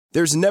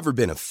There's never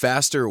been a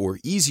faster or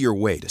easier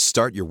way to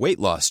start your weight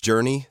loss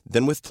journey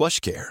than with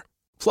PlushCare.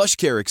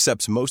 PlushCare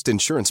accepts most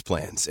insurance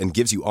plans and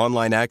gives you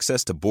online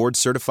access to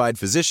board-certified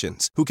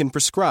physicians who can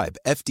prescribe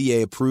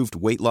FDA-approved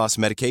weight loss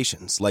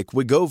medications like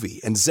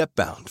Wegovy and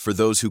Zepbound for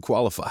those who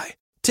qualify.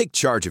 Take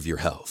charge of your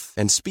health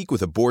and speak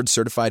with a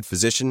board-certified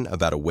physician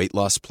about a weight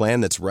loss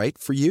plan that's right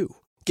for you.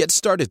 Get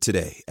started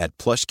today at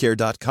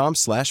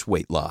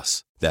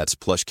plushcare.com/weight-loss. That's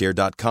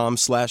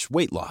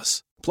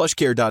plushcare.com/weight-loss.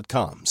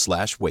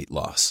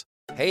 plushcare.com/weight-loss.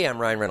 Hey, I'm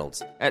Ryan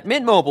Reynolds. At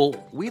Mint Mobile,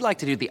 we like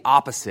to do the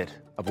opposite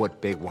of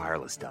what Big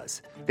Wireless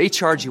does. They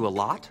charge you a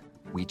lot,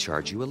 we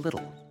charge you a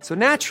little. So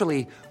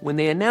naturally, when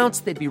they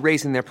announced they'd be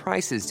raising their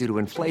prices due to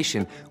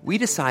inflation, we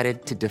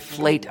decided to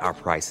deflate our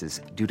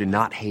prices due to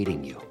not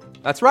hating you.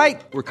 That's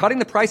right. We're cutting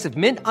the price of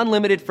Mint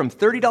Unlimited from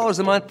 $30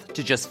 a month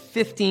to just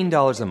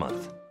 $15 a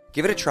month.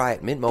 Give it a try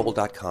at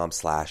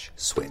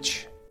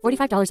mintmobile.com/switch.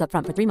 $45 up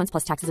front for 3 months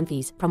plus taxes and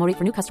fees. Promo rate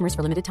for new customers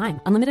for limited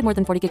time. Unlimited more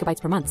than 40 gigabytes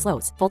per month.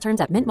 Slows full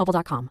terms at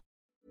mintmobile.com.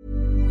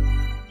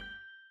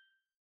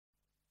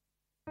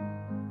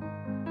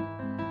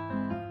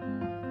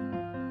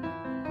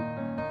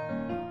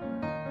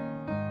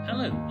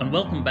 Hello, and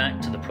welcome back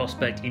to The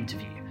Prospect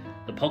Interview,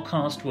 the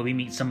podcast where we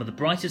meet some of the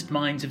brightest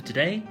minds of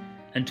today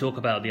and talk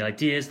about the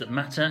ideas that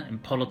matter in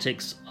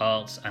politics,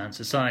 arts, and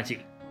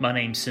society. My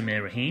name's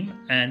Samir Rahim,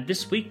 and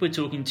this week we're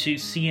talking to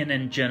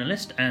CNN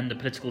journalist and the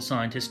political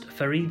scientist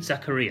Fareed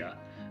Zakaria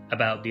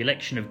about the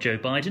election of Joe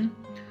Biden,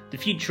 the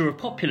future of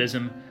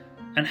populism,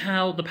 and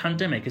how the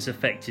pandemic has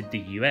affected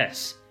the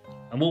US,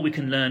 and what we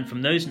can learn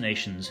from those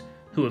nations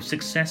who have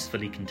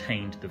successfully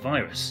contained the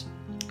virus.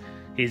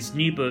 His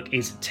new book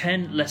is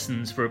 10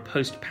 Lessons for a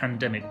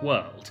Post-Pandemic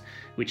World,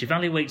 which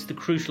evaluates the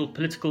crucial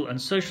political and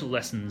social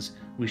lessons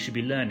we should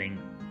be learning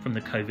from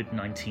the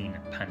COVID-19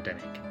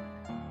 pandemic.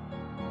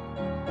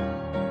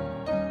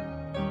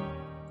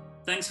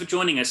 Thanks for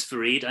joining us,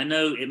 Fareed. I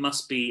know it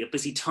must be a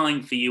busy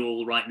time for you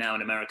all right now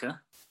in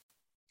America.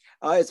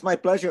 It's my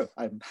pleasure.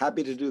 I'm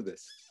happy to do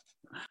this.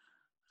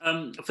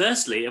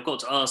 Firstly, I've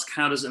got to ask,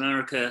 how does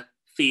America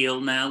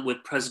feel now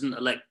with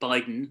President-elect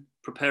Biden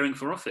preparing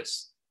for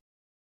office?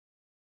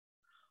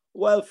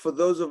 Well, for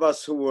those of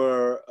us who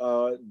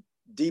were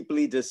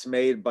deeply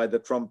dismayed by the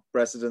Trump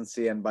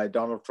presidency and by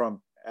Donald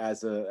Trump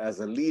as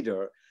a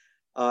leader,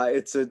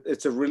 it's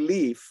a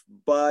relief.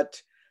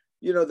 But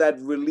you know, that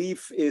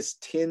relief is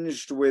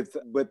tinged with,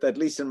 at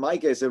least in my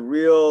case, a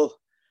real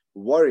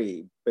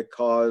worry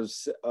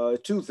because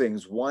two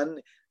things.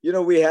 One, you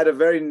know, we had a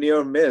very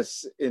near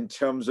miss in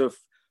terms of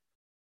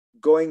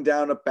going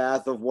down a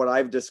path of what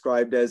I've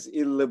described as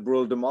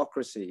illiberal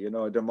democracy, you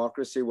know, a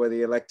democracy where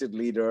the elected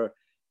leader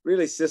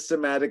really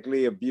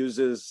systematically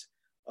abuses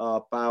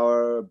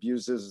power,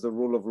 abuses the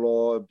rule of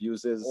law,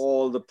 abuses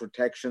all the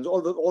protections,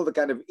 all the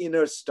kind of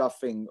inner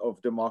stuffing of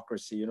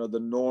democracy, you know, the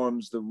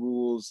norms, the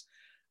rules,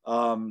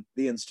 the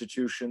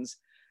institutions.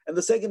 And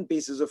the second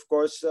piece is, of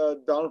course,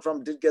 Donald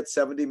Trump did get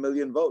 70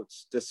 million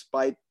votes,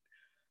 despite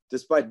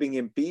being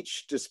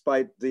impeached,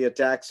 despite the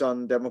attacks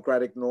on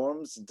democratic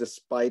norms,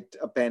 despite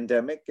a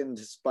pandemic, and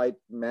despite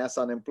mass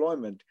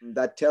unemployment.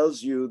 That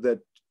tells you that,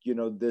 you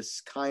know,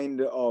 this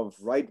kind of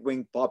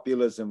right-wing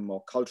populism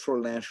or cultural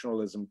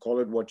nationalism, call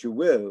it what you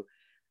will,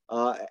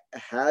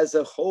 has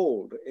a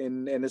hold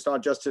and it's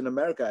not just in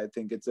America. I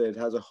think it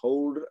has a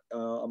hold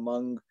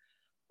among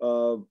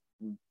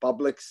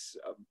publics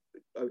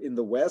in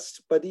the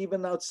West, but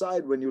even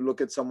outside, when you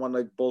look at someone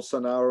like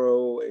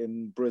Bolsonaro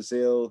in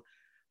Brazil,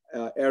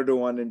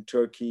 Erdogan in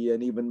Turkey,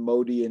 and even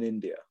Modi in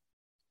India.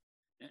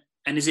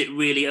 And is it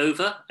really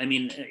over? I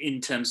mean,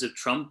 in terms of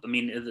Trump, I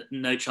mean,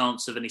 no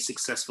chance of any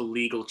successful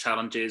legal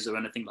challenges or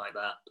anything like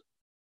that?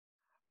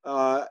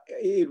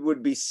 It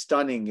would be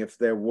stunning if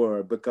there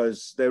were,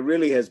 because there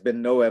really has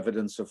been no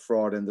evidence of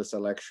fraud in this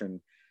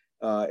election.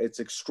 It's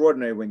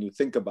extraordinary when you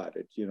think about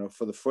it. You know,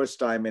 for the first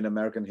time in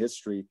American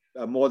history,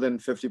 more than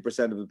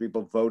 50% of the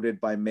people voted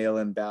by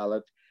mail-in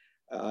ballot.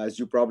 As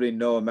you probably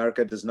know,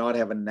 America does not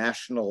have a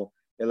national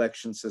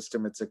election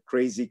system. It's a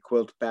crazy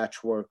quilt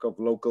patchwork of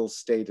local,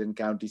 state, and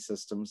county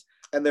systems.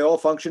 And they all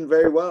function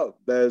very well.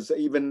 There's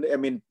even, I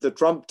mean, the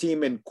Trump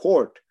team in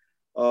court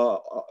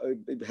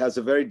it has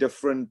a very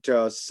different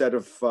set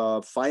of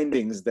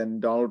findings than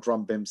Donald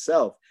Trump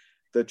himself.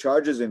 The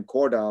charges in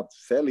court are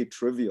fairly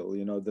trivial,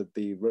 you know, that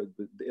the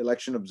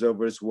election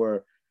observers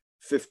were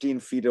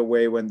 15 feet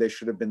away when they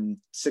should have been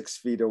 6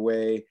 feet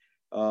away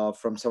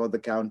from some of the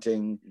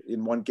counting.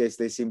 In one case,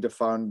 they seem to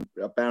found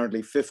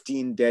apparently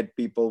 15 dead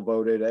people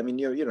voted. I mean,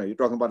 you're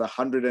talking about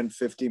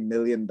 150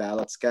 million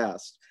ballots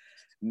cast.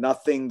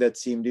 Nothing that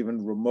seemed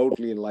even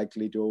remotely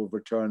likely to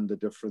overturn the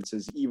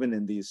differences, even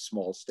in these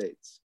small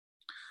states.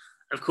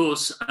 Of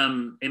course,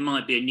 it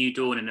might be a new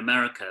dawn in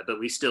America, but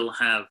we still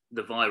have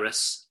the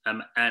virus,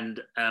 and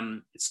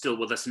it's still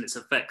with us, and its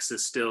effects are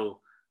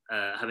still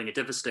having a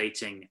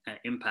devastating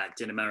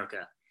impact in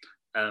America,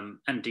 and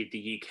indeed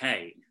the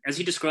UK. As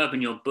you describe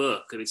in your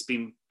book, it's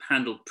been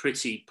handled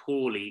pretty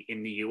poorly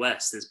in the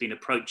US. There's been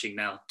approaching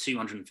now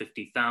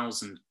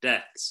 250,000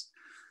 deaths.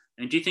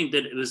 And do you think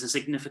that it was a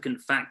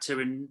significant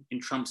factor in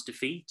Trump's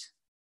defeat?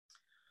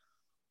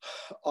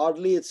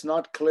 Oddly, it's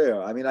not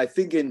clear. I mean, I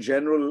think in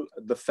general,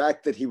 the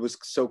fact that he was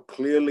so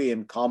clearly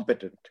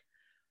incompetent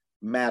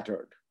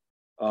mattered.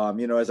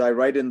 As I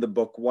write in the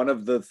book, one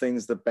of the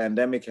things the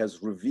pandemic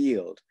has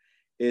revealed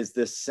is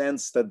this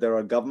sense that there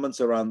are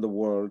governments around the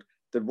world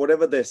that,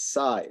 whatever their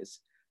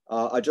size,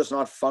 are just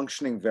not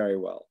functioning very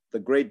well. The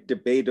great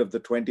debate of the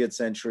 20th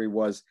century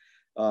was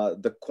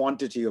the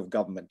quantity of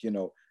government.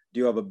 Do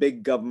you have a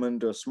big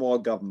government or a small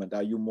government?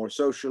 Are you more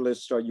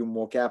socialist or are you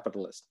more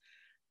capitalist?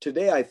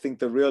 Today, I think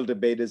the real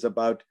debate is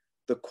about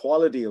the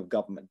quality of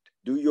government.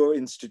 Do your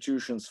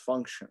institutions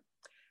function?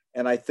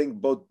 And I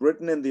think both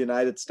Britain and the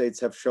United States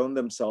have shown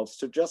themselves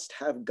to just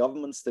have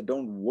governments that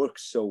don't work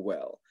so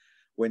well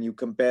when you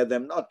compare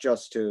them not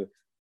just to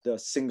the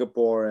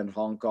Singapore and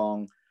Hong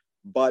Kong,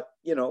 but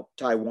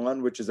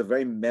Taiwan, which is a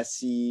very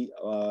messy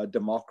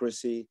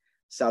democracy,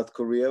 South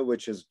Korea,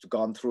 which has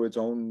gone through its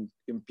own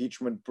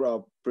impeachment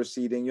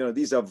proceeding.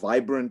 These are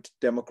vibrant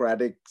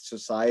democratic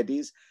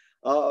societies.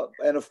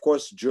 And of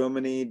course,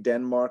 Germany,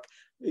 Denmark.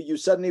 You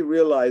suddenly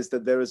realize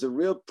that there is a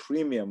real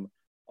premium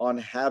on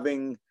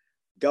having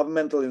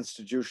governmental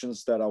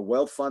institutions that are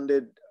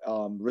well-funded,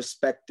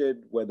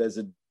 respected, where there's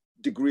a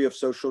degree of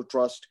social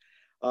trust,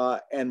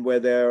 and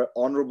where there are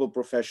honorable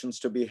professions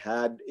to be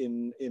had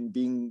in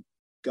being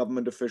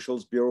government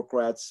officials,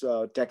 bureaucrats,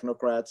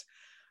 technocrats.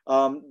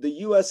 The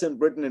US and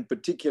Britain in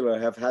particular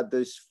have had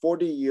this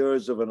 40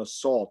 years of an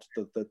assault,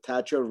 the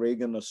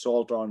Thatcher-Reagan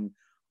assault on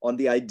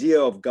the idea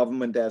of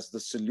government as the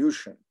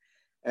solution.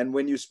 And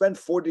when you spend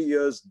 40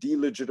 years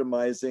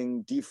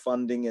delegitimizing,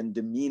 defunding, and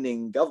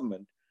demeaning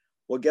government,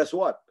 well, guess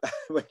what?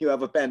 When you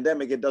have a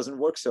pandemic, it doesn't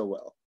work so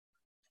well.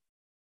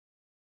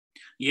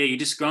 Yeah, you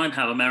describe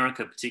how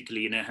America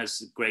particularly,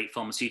 has great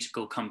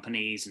pharmaceutical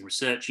companies and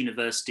research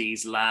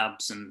universities,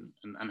 labs and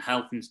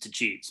health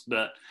institutes,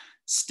 but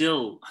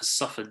still has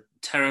suffered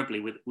terribly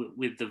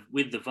with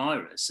the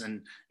virus.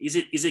 And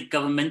is it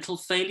governmental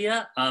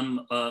failure,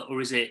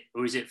 or is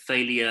it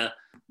failure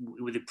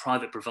with the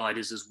private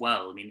providers as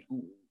well? I mean,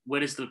 where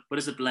does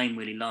the blame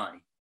really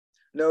lie?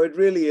 No, it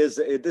really is.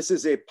 This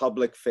is a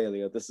public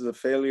failure. This is a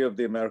failure of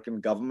the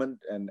American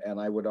government, and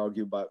I would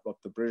argue of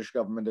the British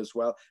government as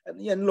well.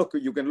 And look,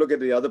 you can look at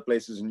the other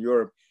places in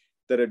Europe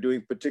that are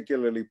doing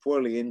particularly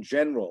poorly in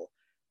general.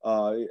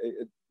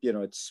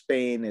 It's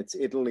Spain, it's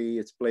Italy,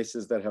 it's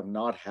places that have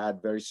not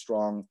had very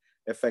strong,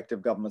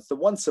 effective governments. The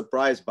one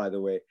surprise, by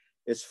the way,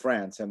 is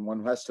France, and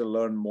one has to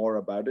learn more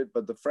about it.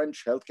 But the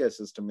French healthcare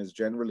system is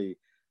generally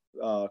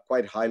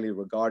quite highly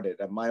regarded.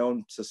 And my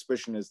own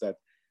suspicion is that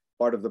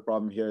part of the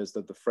problem here is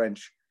that the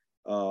French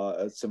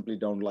simply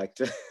don't like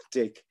to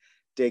take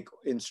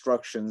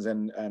instructions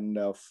and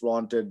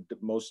flaunted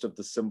most of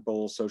the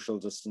simple social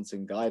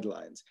distancing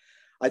guidelines.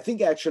 I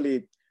think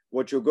actually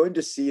what you're going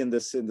to see in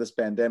this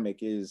pandemic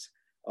is,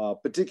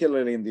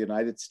 particularly in the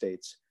United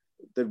States,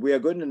 that we are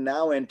going to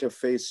now enter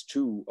phase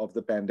 2 of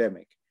the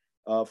pandemic.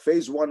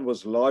 Phase 1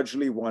 was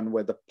largely one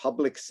where the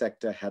public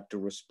sector had to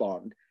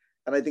respond.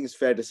 And I think it's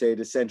fair to say it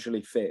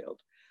essentially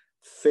failed.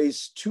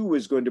 Phase 2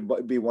 is going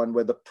to be one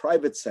where the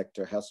private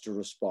sector has to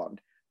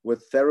respond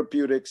with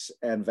therapeutics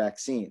and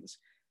vaccines.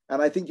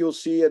 And I think you'll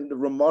see a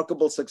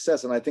remarkable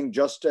success. And I think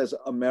just as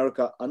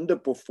America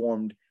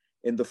underperformed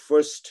in the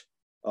first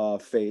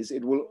phase,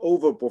 it will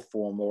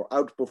overperform or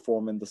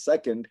outperform in the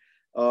second.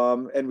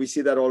 And we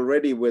see that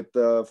already with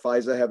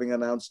Pfizer having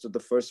announced the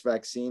first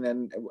vaccine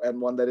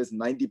and one that is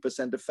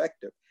 90%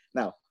 effective.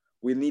 Now,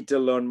 we need to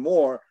learn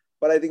more.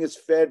 But I think it's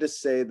fair to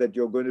say that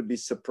you're going to be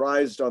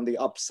surprised on the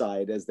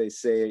upside, as they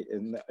say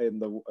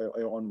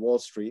on Wall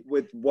Street,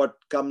 with what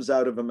comes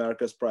out of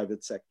America's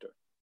private sector.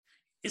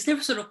 Is there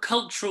a sort of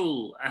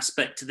cultural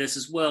aspect to this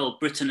as well?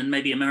 Britain and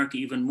maybe America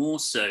even more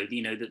so,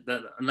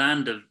 the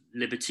land of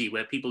liberty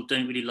where people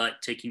don't really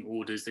like taking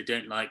orders. They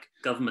don't like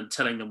government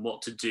telling them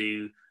what to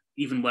do.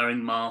 Even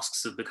wearing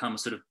masks have become a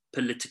sort of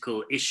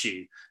political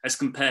issue as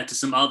compared to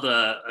some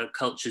other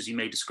cultures you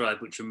may describe,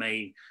 which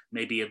are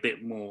maybe a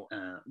bit more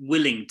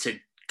willing to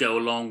go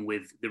along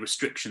with the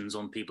restrictions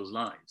on people's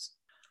lives.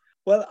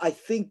 Well, I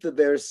think that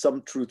there's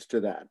some truth to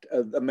that.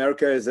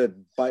 America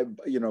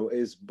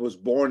was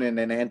born in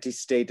an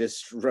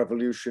anti-statist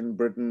revolution.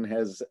 Britain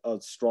has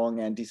a strong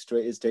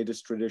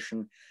anti-statist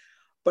tradition,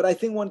 but I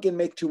think one can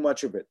make too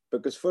much of it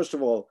because, first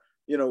of all,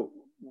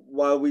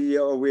 while we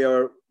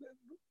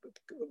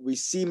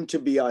seem to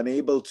be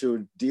unable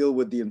to deal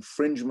with the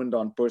infringement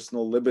on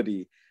personal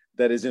liberty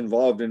that is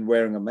involved in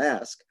wearing a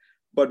mask,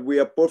 but we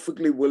are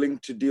perfectly willing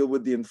to deal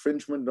with the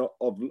infringement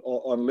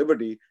on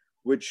liberty,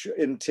 which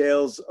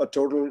entails a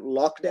total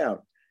lockdown.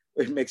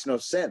 It makes no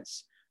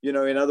sense. In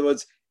other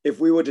words,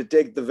 if we were to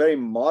take the very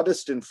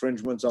modest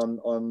infringements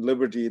on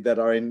liberty that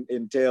are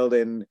entailed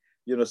in,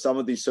 some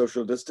of these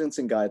social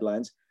distancing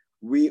guidelines,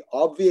 we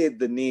obviate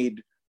the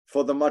need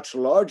for the much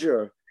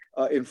larger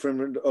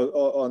infringement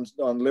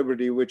on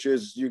liberty, which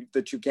is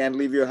that you can't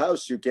leave your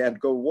house, you can't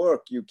go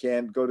work, you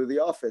can't go to the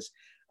office.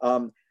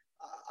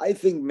 I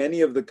think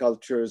many of the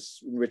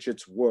cultures in which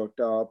it's worked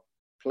are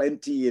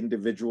plenty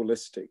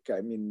individualistic.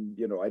 I mean,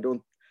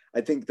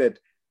 I think that,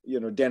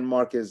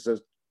 Denmark is a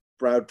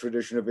proud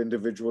tradition of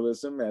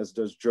individualism, as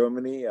does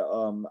Germany.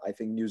 I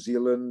think New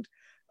Zealand,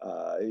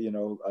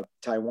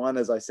 Taiwan,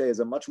 as I say, is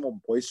a much more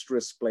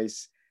boisterous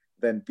place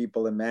than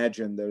people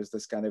imagine. There's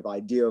this kind of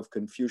idea of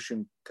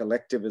Confucian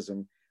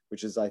collectivism,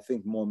 which is, I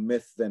think, more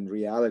myth than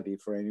reality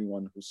for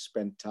anyone who's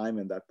spent time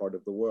in that part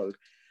of the world.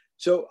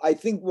 So I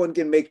think one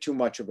can make too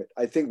much of it.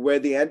 I think where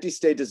the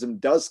anti-statism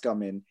does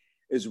come in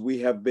is we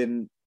have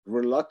been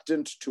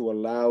reluctant to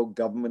allow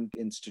government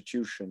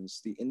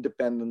institutions the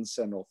independence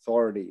and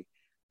authority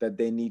that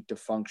they need to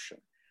function.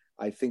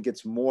 I think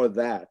it's more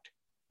that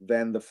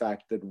than the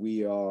fact that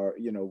we are,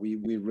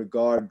 we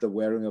regard the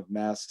wearing of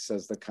masks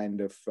as the kind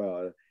of,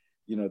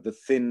 the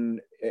thin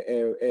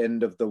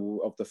end of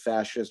the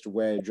fascist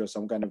wedge, or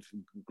some kind of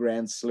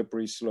grand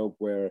slippery slope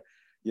where,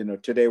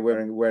 today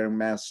wearing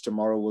masks,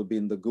 tomorrow will be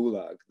in the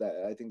gulag.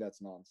 I think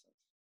that's nonsense.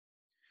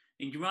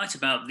 And you're right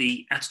about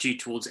the attitude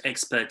towards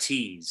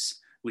expertise,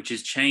 which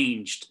has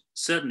changed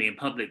certainly in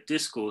public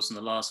discourse in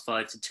the last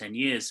 5 to 10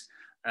 years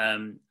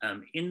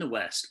in the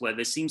West, where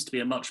there seems to be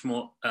a much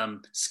more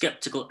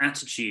skeptical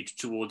attitude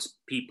towards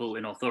people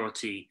in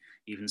authority,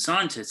 even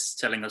scientists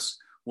telling us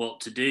what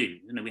to do.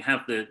 We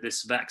have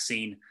this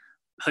vaccine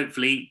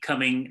hopefully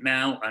coming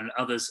now and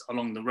others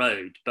along the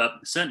road, but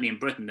certainly in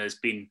Britain there's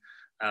been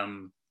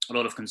a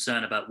lot of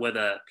concern about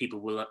whether people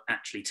will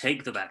actually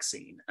take the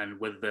vaccine and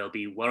whether they'll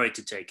be worried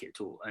to take it,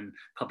 and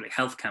public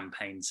health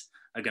campaigns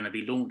are going to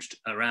be launched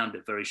around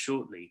it very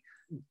shortly.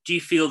 Do you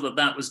feel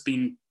that was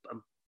been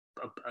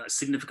a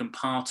significant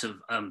part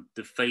of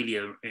the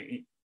failure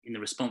in the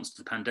response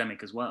to the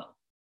pandemic as well?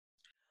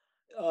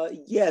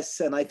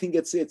 Yes, and I think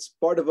it's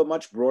part of a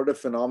much broader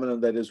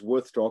phenomenon that is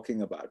worth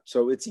talking about.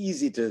 So it's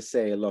easy to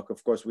say, look,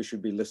 of course we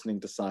should be listening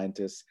to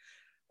scientists,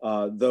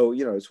 though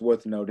it's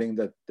worth noting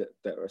that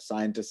there are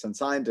scientists,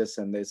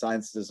 and the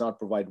science does not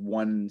provide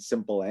one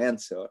simple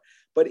answer.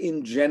 But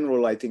in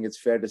general, I think it's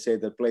fair to say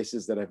that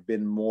places that have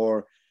been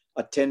more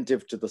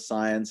attentive to the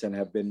science and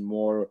have been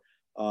more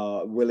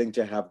willing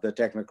to have the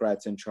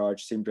technocrats in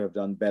charge seem to have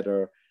done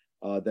better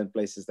than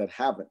places that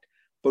haven't.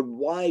 But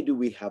why do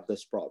we have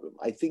this problem?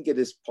 I think it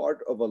is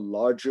part of a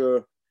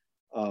larger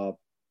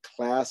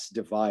class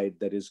divide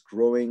that is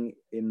growing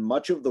in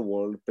much of the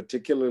world,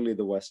 particularly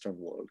the Western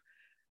world,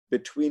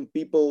 between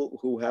people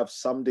who have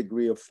some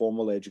degree of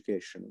formal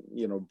education,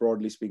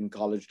 broadly speaking,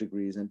 college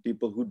degrees, and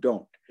people who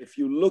don't. If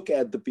you look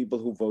at the people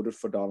who voted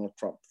for Donald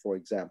Trump, for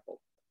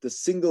example, the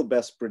single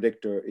best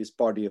predictor is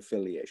party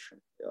affiliation.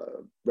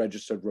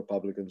 Registered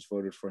Republicans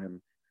voted for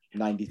him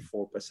 94%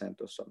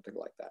 or something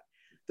like that.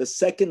 The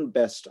second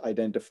best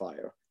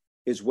identifier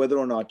is whether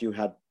or not you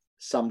had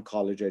some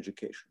college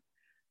education.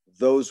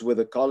 Those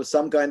with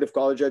some kind of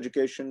college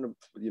education,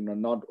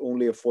 not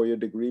only a 4-year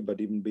degree, but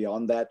even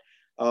beyond that,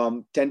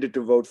 tended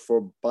to vote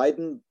for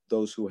Biden.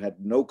 Those who had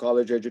no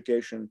college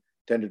education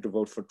tended to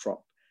vote for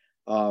Trump.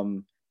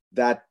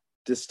 That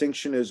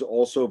distinction is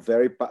also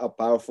a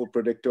powerful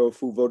predictor of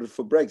who voted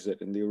for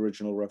Brexit in the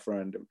original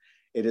referendum.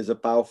 It is a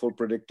powerful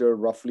predictor,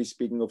 roughly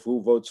speaking, of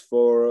who votes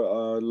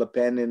for Le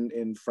Pen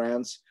in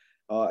France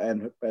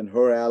and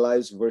her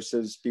allies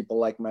versus people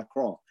like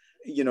Macron.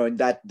 And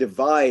that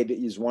divide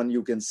is one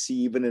you can see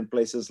even in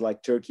places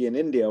like Turkey and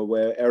India,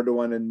 where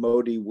Erdogan and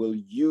Modi will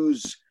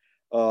use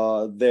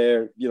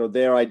their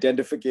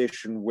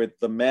identification with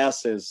the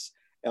masses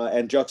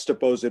and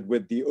juxtapose it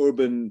with the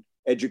urban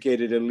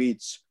educated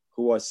elites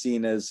who are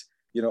seen as,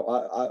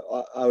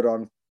 out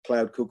on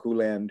cloud cuckoo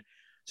land.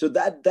 So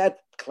that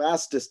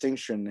class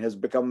distinction has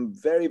become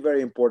very,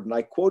 very important.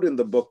 I quote in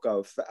the book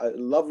a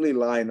lovely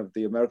line of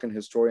the American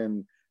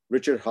historian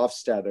Richard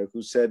Hofstadter,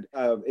 who said,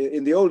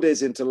 in the old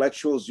days,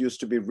 intellectuals used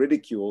to be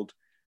ridiculed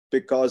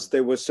because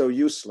they were so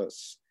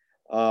useless.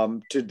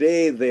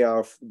 Today, they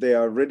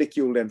are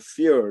ridiculed and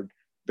feared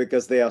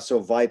because they are so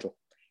vital.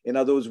 In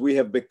other words, we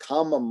have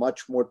become a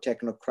much more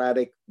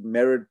technocratic,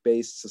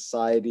 merit-based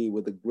society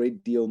with a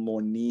great deal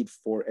more need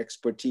for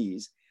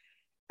expertise.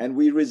 And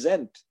we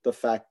resent the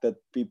fact that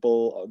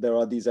there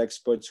are these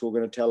experts who are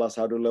going to tell us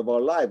how to live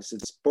our lives.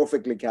 It's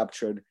perfectly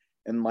captured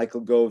in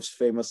Michael Gove's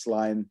famous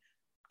line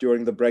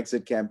during the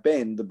Brexit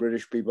campaign: the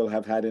British people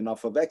have had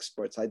enough of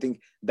experts. I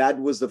think that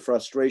was the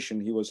frustration.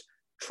 He was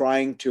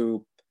trying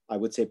to, I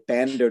would say,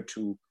 pander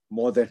to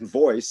more than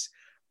voice,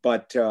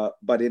 but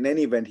in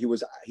any event, he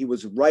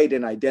was right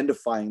in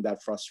identifying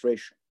that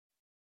frustration.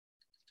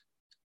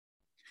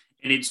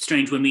 And it's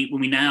strange when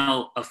we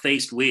now are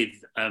faced with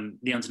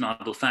the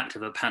undeniable fact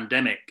of a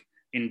pandemic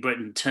in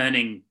Britain,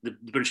 the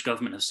British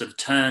government has sort of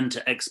turned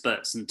to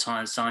experts and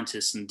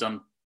scientists and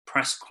done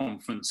press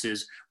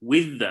conferences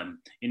with them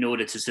in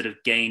order to sort of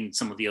gain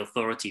some of the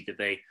authority that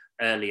they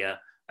earlier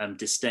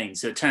disdained.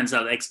 So it turns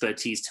out that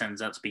expertise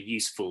turns out to be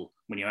useful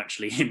when you're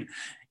actually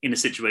in a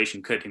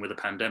situation coping with a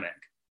pandemic.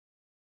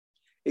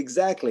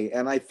 Exactly.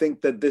 And I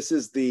think that this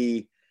is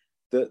the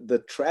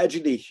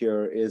tragedy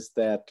here is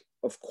that,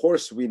 of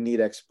course, we need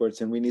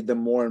experts and we need them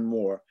more and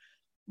more.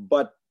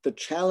 But the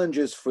challenge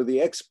is for the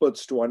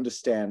experts to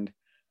understand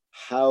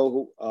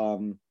how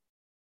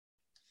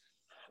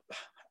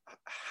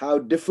how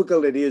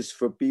difficult it is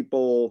for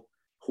people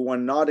who are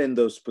not in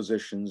those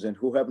positions and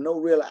who have no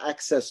real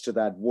access to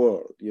that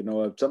world. You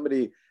know, if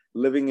somebody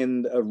living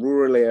in a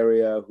rural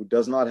area who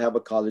does not have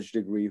a college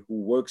degree,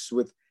 who works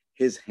with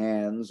his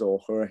hands or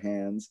her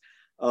hands,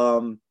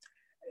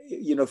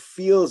 you know,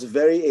 feels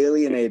very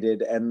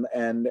alienated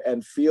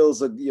and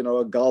feels a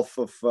gulf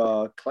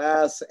of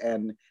class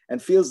and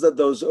feels that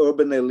those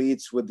urban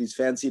elites with these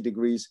fancy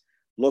degrees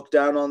look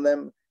down on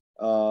them,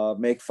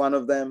 make fun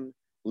of them,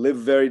 live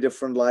very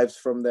different lives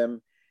from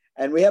them.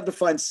 And we have to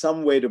find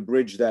some way to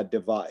bridge that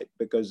divide,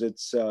 because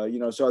it's,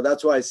 so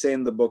that's why I say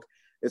in the book,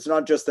 it's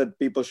not just that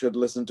people should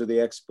listen to the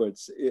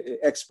experts.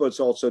 Experts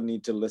also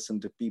need to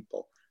listen to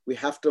people. We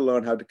have to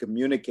learn how to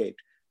communicate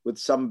with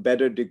some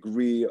better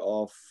degree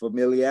of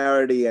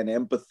familiarity and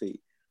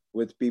empathy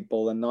with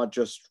people, and not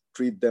just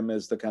treat them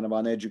as the kind of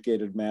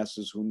uneducated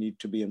masses who need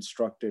to be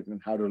instructed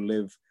in how to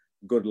live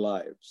good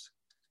lives.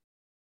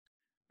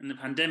 And the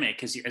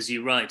pandemic, as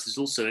you write, has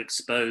also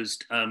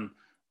exposed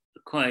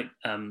quite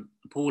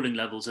appalling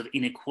levels of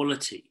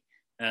inequality.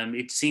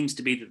 It seems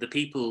to be that the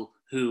people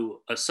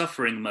who are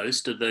suffering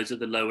most are those at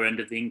the lower end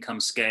of the income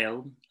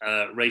scale,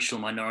 racial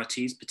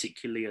minorities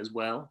particularly as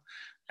well,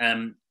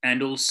 and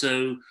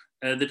also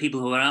the people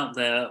who are out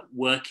there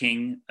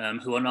working,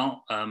 who are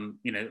not,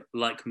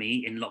 like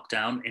me in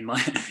lockdown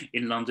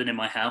in London in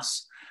my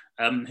house,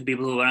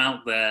 people who are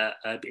out there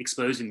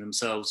exposing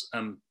themselves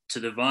to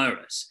the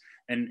virus.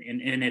 And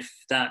if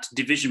that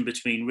division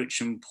between rich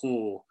and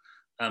poor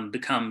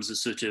becomes a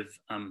sort of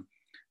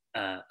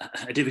a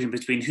division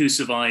between who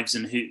survives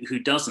and who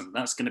doesn't,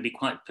 that's going to be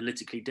quite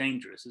politically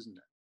dangerous, isn't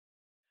it?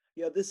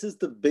 Yeah, this is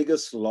the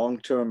biggest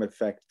long-term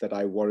effect that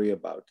I worry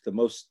about,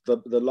 the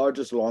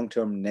largest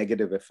long-term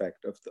negative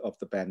effect of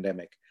the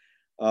pandemic.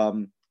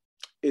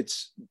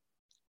 It's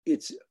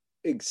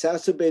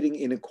exacerbating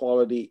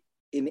inequality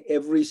in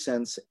every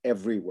sense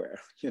everywhere.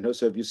 You know,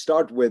 so if you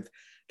start with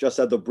just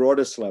at the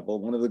broadest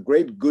level, one of the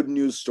great good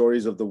news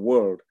stories of the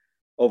world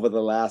over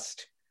the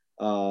last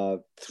 3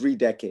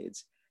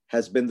 decades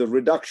has been the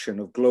reduction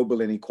of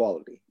global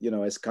inequality. You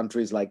know, as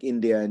countries like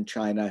India and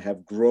China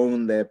have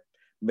grown their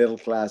middle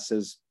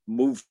classes,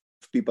 moved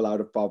people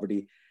out of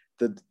poverty,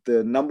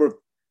 the number of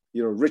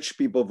rich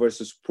people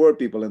versus poor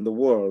people in the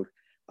world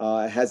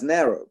has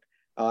narrowed.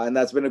 And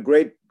that's been a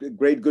great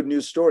good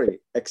news story,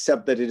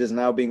 except that it is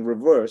now being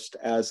reversed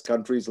as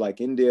countries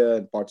like India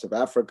and parts of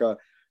Africa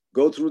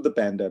go through the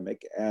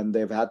pandemic, and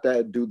they've had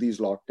to do these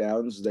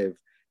lockdowns. They've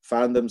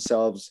found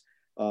themselves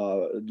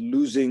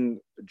losing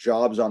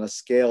jobs on a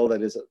scale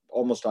that is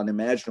almost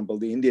unimaginable.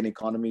 The Indian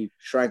economy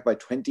shrank by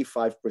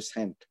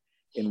 25%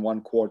 in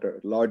one quarter,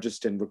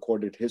 largest in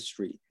recorded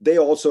history. They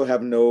also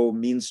have no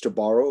means to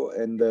borrow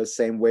in the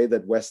same way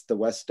that the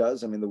West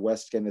does. I mean, the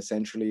West can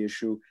essentially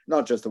issue,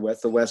 not just the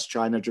West,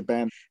 China,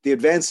 Japan, the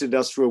advanced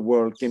industrial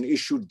world can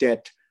issue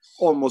debt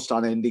almost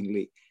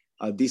unendingly.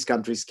 These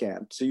countries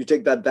can't. So you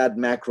take that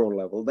macro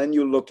level. Then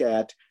you look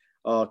at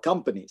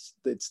companies.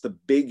 It's the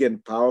big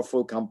and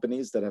powerful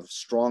companies that have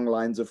strong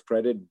lines of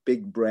credit,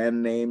 big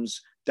brand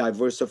names,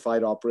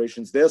 diversified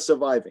operations. They're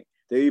surviving.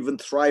 They're even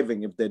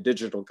thriving if they're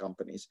digital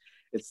companies.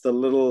 It's the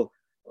little,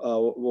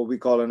 what we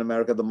call in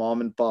America, the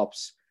mom and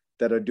pops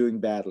that are doing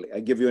badly. I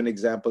give you an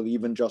example,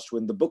 even just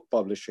in the book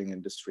publishing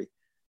industry.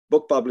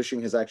 Book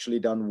publishing has actually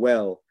done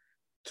well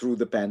through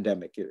the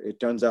pandemic. It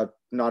turns out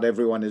not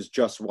everyone is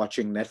just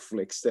watching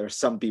Netflix. There are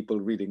some people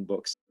reading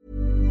books.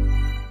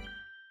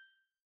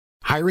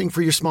 Hiring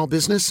for your small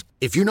business?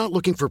 If you're not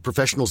looking for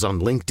professionals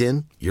on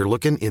LinkedIn, you're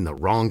looking in the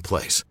wrong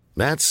place.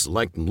 That's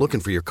like looking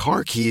for your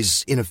car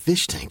keys in a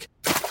fish tank.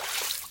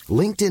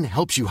 LinkedIn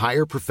helps you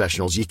hire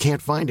professionals you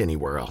can't find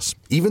anywhere else,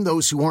 even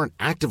those who aren't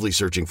actively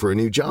searching for a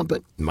new job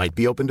but might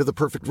be open to the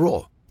perfect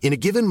role. In a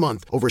given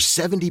month, over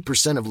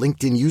 70% of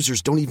LinkedIn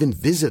users don't even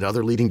visit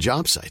other leading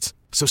job sites.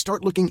 So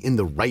start looking in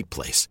the right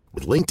place.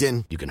 With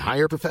LinkedIn, you can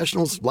hire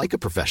professionals like a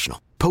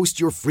professional. Post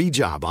your free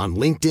job on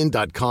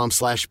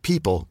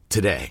linkedin.com/people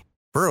today.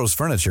 Burrow's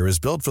furniture is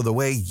built for the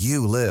way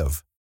you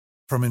live.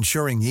 From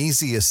ensuring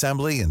easy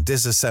assembly and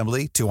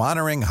disassembly to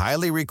honoring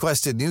highly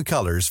requested new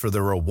colors for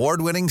their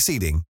award-winning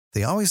seating,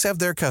 they always have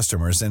their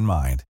customers in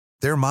mind.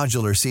 Their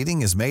modular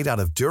seating is made out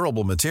of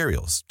durable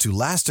materials to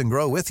last and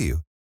grow with you.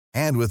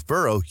 And with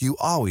Burrow, you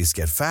always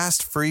get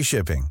fast, free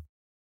shipping.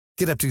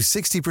 Get up to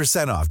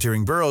 60% off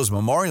during Burrow's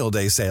Memorial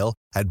Day sale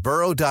at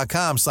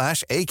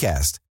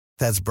burrow.com/ACAST.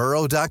 That's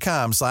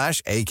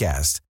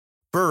burrow.com/ACAST.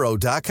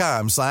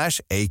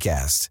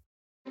 burrow.com/ACAST.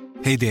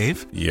 Hey,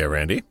 Dave. Yeah,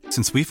 Randy.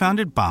 Since we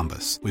founded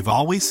Bombas, we've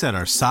always said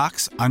our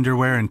socks,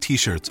 underwear, and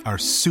T-shirts are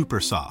super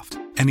soft.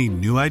 Any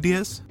new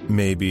ideas?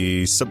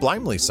 Maybe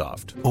sublimely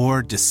soft.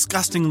 Or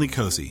disgustingly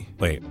cozy.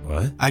 Wait,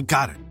 what? I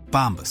got it.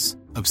 Bombas.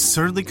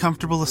 Absurdly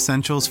comfortable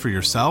essentials for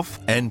yourself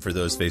and for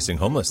those facing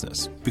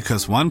homelessness.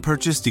 Because one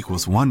purchased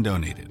equals one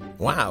donated.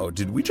 Wow,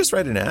 did we just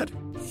write an ad?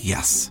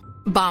 Yes.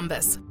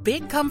 Bombas.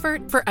 Big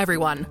comfort for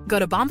everyone. Go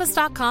to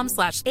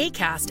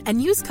bombas.com/ACAST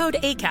and use code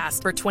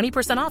ACAST for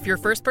 20% off your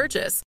first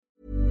purchase.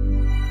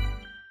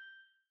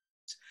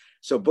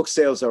 So book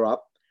sales are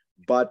up,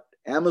 but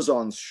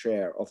Amazon's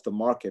share of the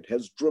market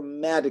has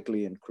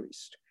dramatically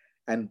increased.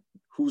 And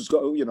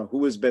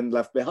who has been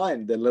left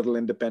behind? The little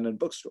independent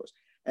bookstores.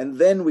 And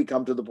then we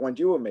come to the point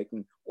you were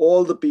making.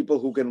 All the people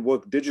who can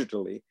work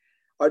digitally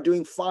are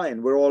doing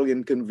fine. We're all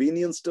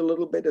inconvenienced a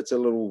little bit. It's a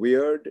little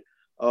weird.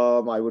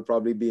 I would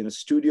probably be in a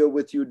studio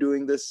with you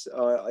doing this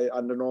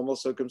under normal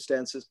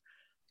circumstances,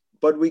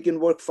 but we can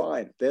work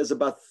fine. There's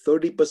about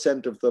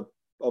 30% of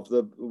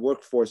the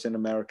workforce in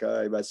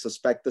America, I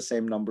suspect the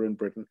same number in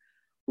Britain,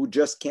 who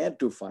just can't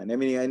do fine. I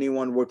mean,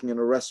 anyone working in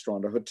a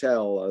restaurant, a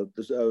hotel,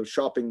 a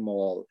shopping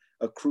mall,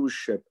 a cruise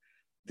ship,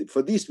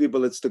 for these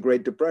people, it's the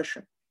Great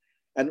Depression.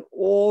 And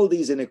all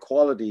these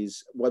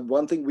inequalities,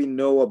 one thing we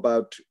know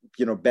about,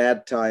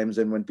 bad times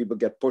and when people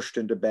get pushed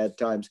into bad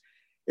times,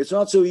 it's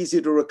not so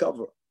easy to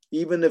recover.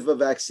 Even if a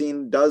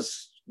vaccine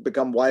does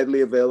become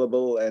widely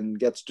available and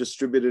gets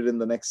distributed in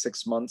the next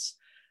 6 months,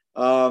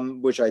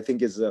 which I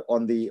think is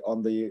on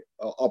the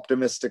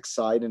optimistic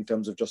side in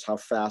terms of just how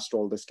fast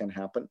all this can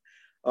happen.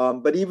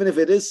 But even if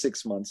it is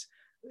 6 months,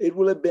 it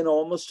will have been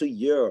almost a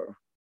year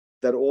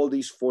that all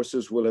these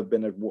forces will have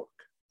been at work.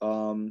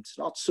 It's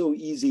not so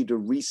easy to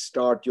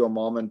restart your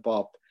mom and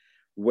pop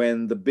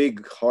when the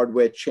big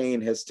hardware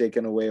chain has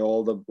taken away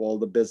all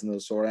the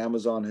business, or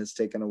Amazon has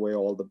taken away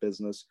all the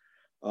business.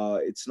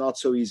 It's not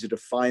so easy to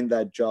find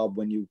that job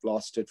when you've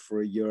lost it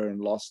for a year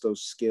and lost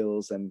those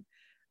skills, and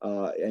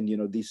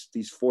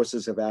these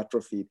forces have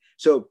atrophied.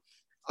 So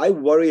I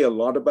worry a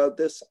lot about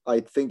this. I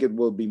think there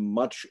will be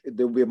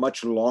a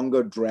much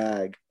longer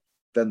drag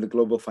than the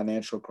global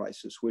financial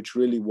crisis, which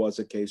really was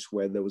a case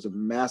where there was a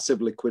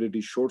massive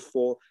liquidity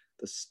shortfall.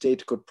 The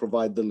state could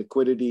provide the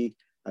liquidity,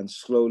 and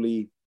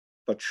slowly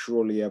but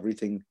surely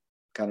everything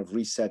kind of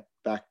reset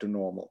back to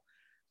normal.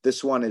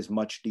 This one is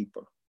much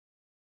deeper.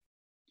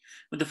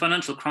 With the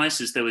financial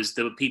crisis, there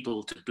were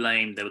people to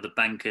blame. There were the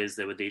bankers,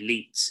 there were the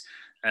elites.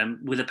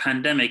 With a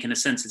pandemic, in a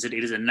sense, it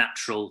is a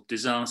natural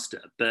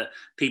disaster, but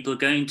people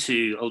are going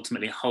to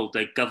ultimately hold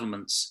their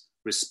governments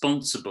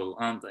responsible,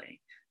 aren't they?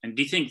 And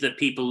do you think that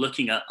people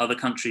looking at other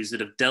countries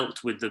that have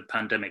dealt with the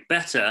pandemic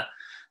better,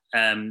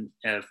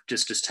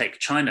 just take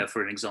China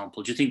for an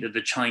example, do you think that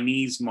the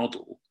Chinese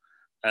model,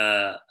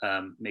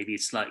 maybe a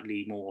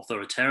slightly more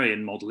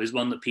authoritarian model, is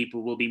one that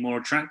people will be more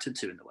attracted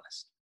to in the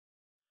West?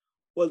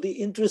 Well, the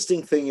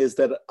interesting thing is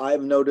that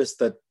I've noticed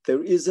that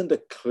there isn't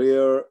a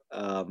clear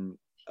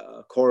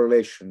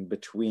correlation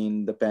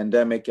between the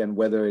pandemic and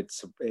whether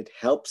it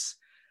helps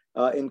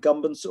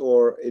incumbents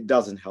or it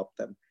doesn't help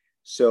them.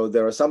 So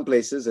there are some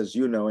places, as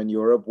you know, in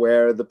Europe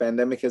where the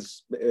pandemic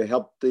has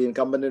helped the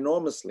incumbent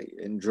enormously.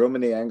 In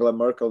Germany, Angela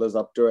Merkel is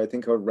up to, I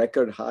think, her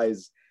record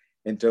highs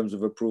in terms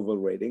of approval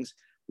ratings,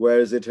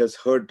 whereas it has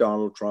hurt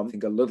Donald Trump, I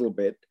think, a little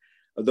bit.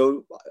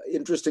 Although,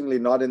 interestingly,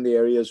 not in the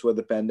areas where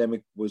the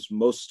pandemic was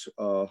most,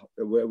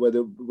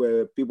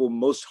 where people were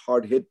most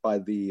hard hit by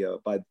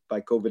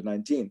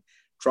COVID-19.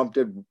 Trump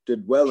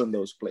did well in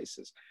those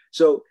places.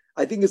 So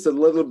I think it's a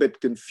little bit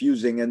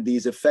confusing, and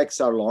these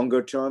effects are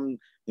longer term.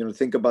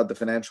 Think about the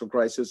financial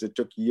crisis. It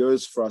took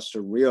years for us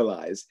to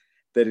realize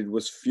that it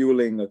was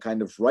fueling a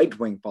kind of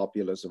right-wing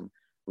populism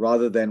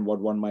rather than what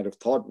one might have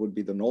thought would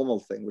be the normal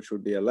thing, which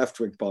would be a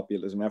left-wing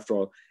populism. After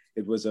all,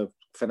 it was a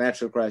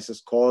financial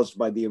crisis caused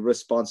by the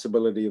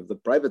irresponsibility of the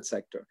private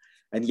sector.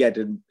 And yet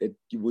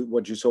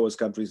what you saw was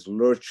countries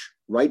lurch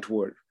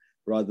rightward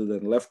rather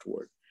than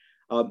leftward.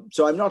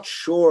 So I'm not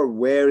sure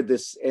where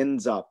this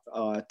ends up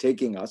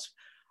taking us.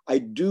 I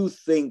do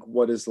think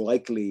what is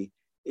likely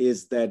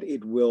is that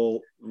it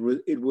will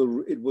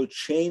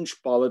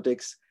change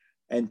politics,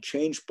 and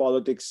change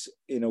politics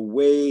in a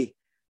way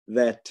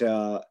that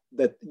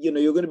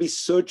you're going to be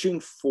searching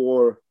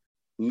for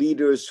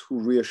leaders who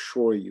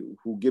reassure you,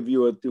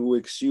 who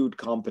exude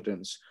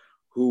competence,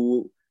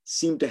 who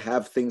seem to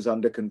have things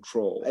under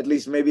control. At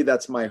least maybe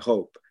that's my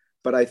hope.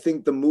 But I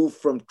think the move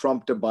from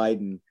Trump to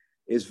Biden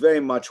is very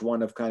much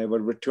one of kind of a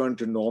return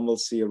to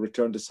normalcy, a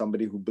return to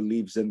somebody who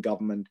believes in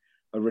government,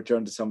 a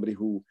return to somebody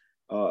who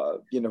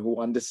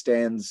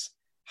understands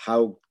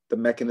how the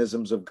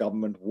mechanisms of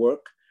government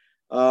work.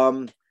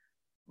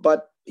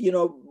 But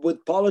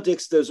with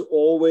politics, there's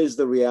always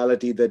the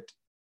reality that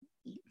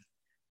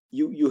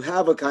you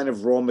have a kind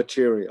of raw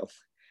material,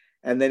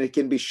 and then it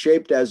can be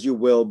shaped as you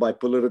will by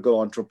political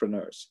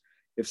entrepreneurs.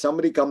 If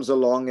somebody comes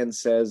along and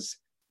says,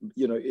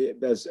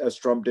 as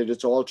Trump did,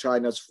 it's all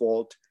China's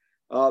fault,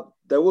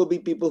 there will be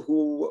people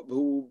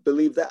who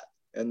believe that,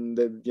 and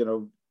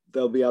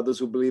there'll be others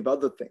who believe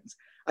other things.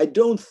 I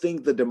don't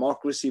think the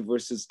democracy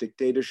versus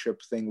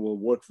dictatorship thing will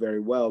work very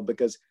well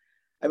because,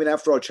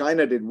 after all,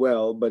 China did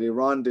well, but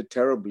Iran did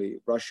terribly.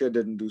 Russia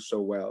didn't do so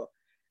well.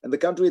 And the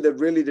country that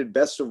really did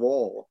best of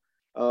all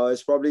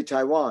is probably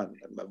Taiwan.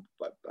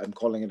 I'm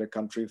calling it a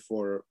country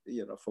for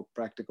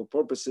practical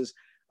purposes.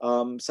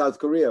 South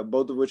Korea,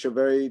 both of which are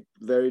very,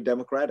 very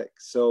democratic.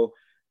 So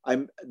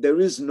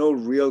there is no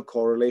real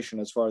correlation,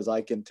 as far as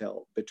I can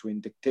tell, between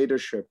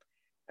dictatorship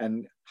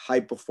and high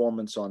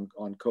performance on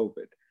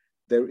COVID.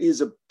 There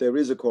is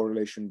a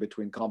correlation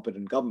between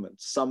competent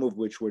governments, some of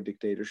which were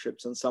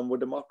dictatorships and some were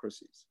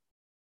democracies.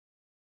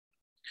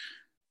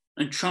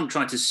 And Trump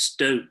tried to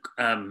stoke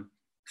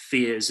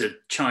fears of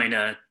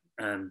China,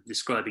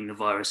 describing the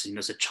virus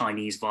as a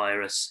Chinese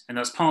virus, and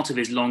that's part of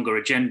his longer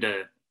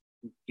agenda.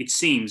 It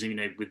seems,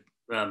 with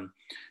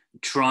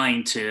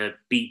trying to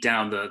beat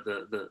down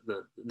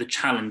the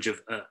challenge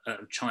of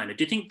China.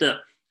 Do you think that,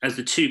 as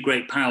the two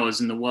great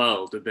powers in the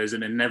world, that there's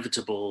an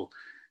inevitable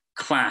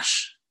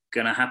clash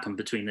going to happen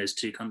between those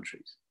two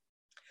countries?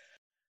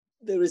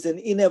 There is an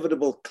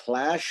inevitable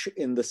clash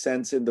in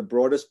the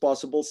broadest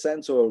possible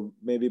sense, or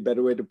maybe a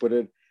better way to put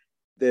it,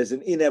 there's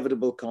an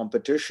inevitable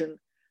competition.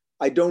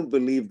 I don't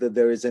believe that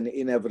there is an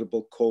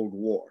inevitable Cold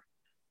War.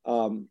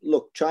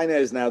 Look, China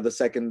is now the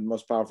second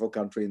most powerful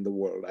country in the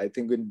world. I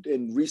think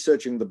in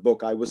researching the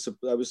book, I was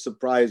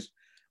surprised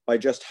by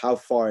just how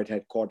far it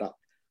had caught up.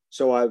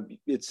 So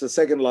it's the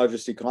second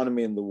largest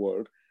economy in the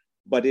world,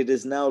 but it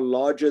is now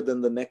larger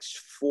than the next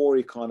four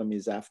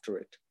economies after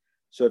it.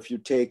 So if you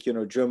take,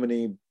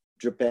 Germany,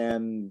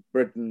 Japan,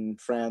 Britain,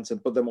 France,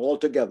 and put them all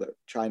together,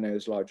 China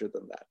is larger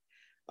than that.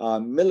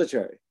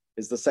 Military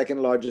is the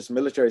second largest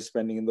military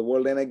spending in the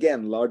world, and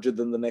again, larger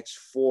than the next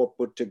four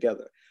put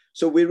together.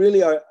 So we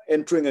really are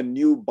entering a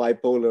new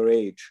bipolar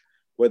age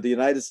where the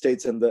United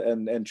States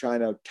and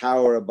China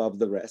tower above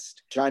the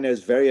rest. China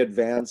is very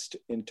advanced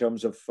in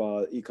terms of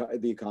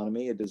the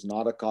economy. It is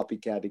not a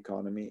copycat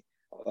economy.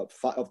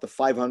 Of the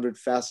 500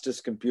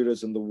 fastest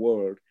computers in the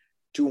world,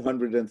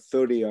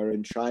 230 are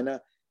in China,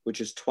 which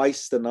is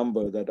twice the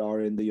number that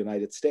are in the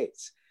United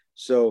States.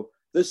 So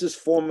this is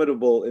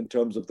formidable in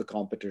terms of the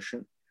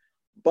competition,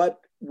 but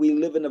we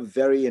live in a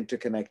very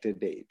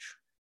interconnected age.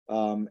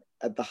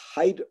 At the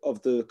height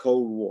of the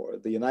Cold War,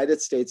 the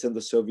United States and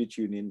the Soviet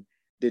Union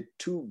did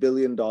 $2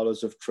 billion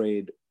of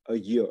trade a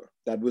year.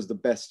 That was the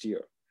best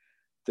year.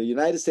 The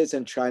United States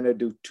and China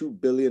do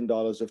 $2 billion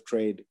of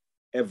trade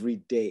every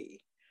day.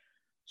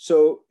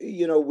 So,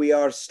 we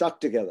are stuck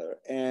together,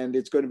 and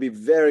it's going to be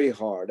very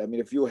hard. I mean,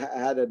 if you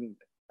had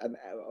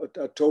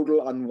a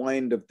total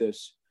unwind of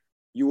this,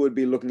 you would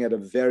be looking at a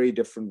very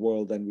different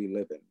world than we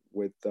live in,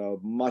 with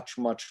much,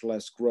 much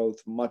less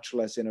growth, much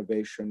less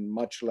innovation,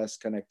 much less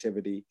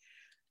connectivity.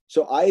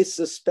 So I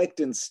suspect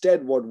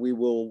instead what we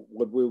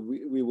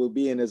will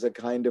be in is a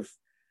kind of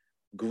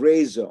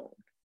gray zone,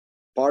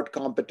 part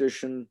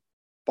competition,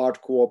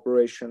 part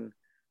cooperation.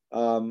 There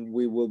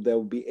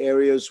will be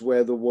areas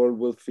where the world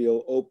will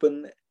feel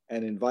open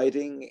and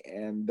inviting,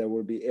 and there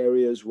will be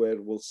areas where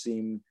it will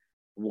seem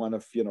one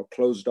of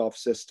closed off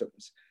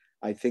systems.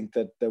 I think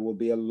that there will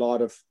be a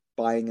lot of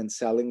buying and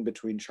selling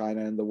between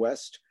China and the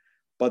West,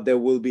 but there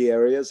will be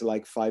areas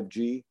like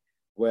 5G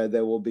where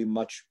there will be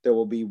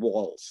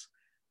walls.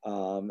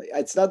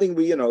 It's nothing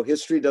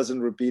history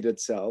doesn't repeat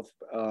itself.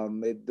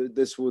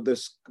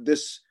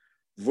 This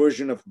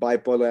version of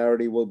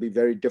bipolarity will be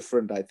very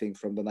different, I think,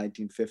 from the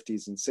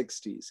 1950s and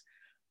 60s.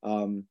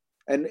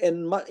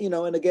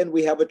 And again,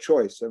 we have a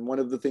choice. And one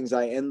of the things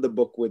I end the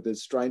book with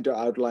is trying to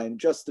outline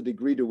just the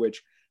degree to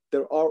which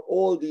there are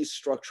all these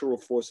structural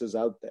forces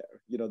out there.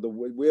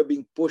 We are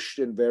being pushed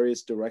in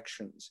various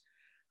directions,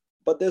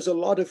 but there's a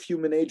lot of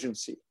human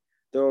agency.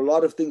 There are a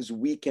lot of things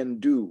we can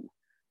do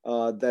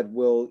that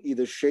will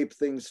either shape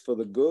things for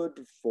the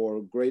good,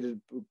 for greater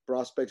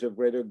prospects of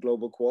greater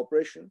global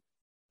cooperation,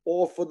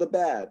 or for the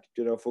bad,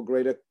 for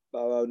greater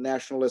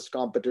nationalist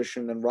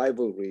competition and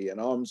rivalry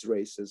and arms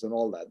races and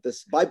all that.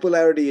 This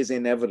bipolarity is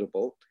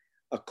inevitable.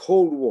 A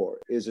Cold War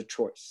is a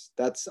choice.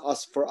 That's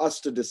for us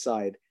to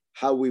decide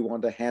how we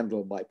want to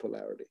handle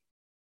bipolarity.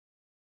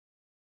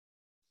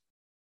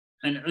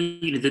 And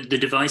the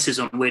devices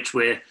on which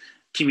we're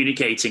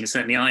communicating,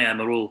 certainly I am,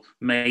 are all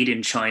made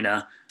in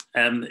China.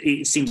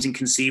 It seems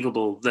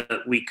inconceivable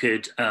that we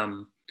could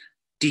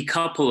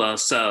decouple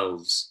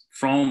ourselves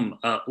from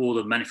all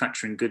the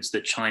manufacturing goods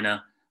that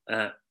China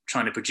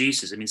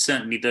produces. I mean,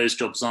 certainly those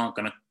jobs aren't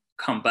going to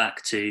come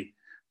back to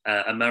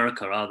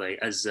America, are they,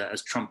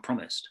 as Trump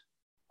promised?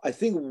 I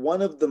think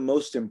one of the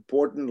most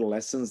important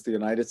lessons the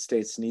United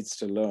States needs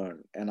to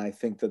learn, and I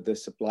think that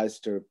this applies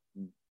to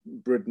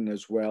Britain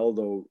as well,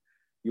 though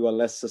you are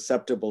less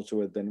susceptible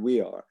to it than we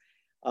are,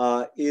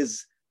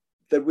 is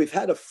that we've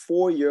had a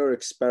 4-year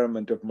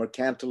experiment of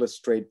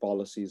mercantilist trade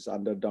policies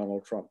under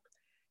Donald Trump.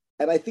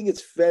 And I think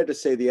it's fair to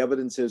say the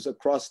evidence is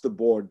across the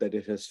board that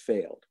it has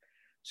failed.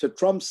 So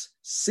Trump's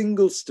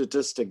single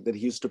statistic that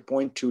he used to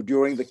point to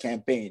during the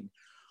campaign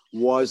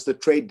was the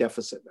trade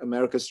deficit,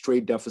 America's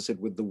trade deficit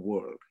with the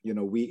world.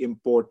 We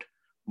import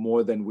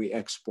more than we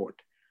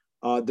export.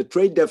 The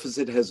trade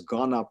deficit has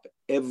gone up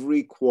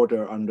every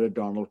quarter under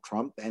Donald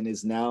Trump and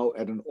is now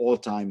at an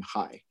all-time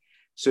high.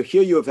 So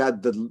here you have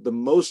had the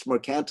most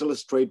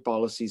mercantilist trade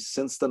policies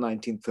since the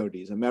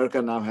 1930s.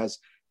 America now has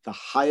the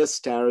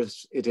highest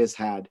tariffs it has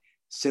had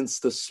since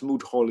the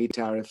Smoot-Hawley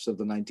tariffs of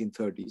the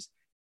 1930s.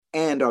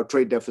 And our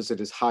trade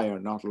deficit is higher,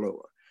 not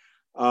lower.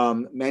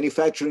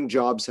 Manufacturing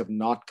jobs have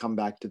not come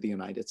back to the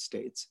United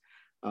States,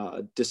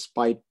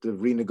 despite the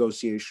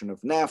renegotiation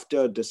of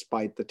NAFTA,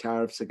 despite the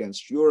tariffs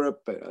against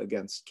Europe,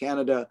 against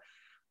Canada.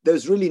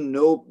 There's really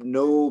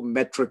no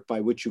metric by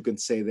which you can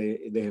say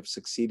they have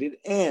succeeded.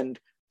 And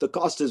the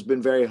cost has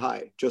been very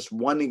high. Just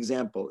one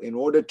example, in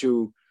order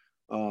to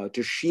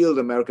shield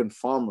American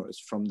farmers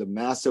from the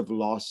massive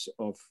loss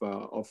of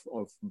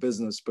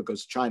business,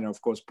 because China,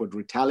 of course, put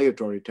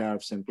retaliatory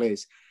tariffs in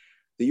place,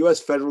 the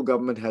US federal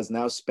government has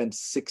now spent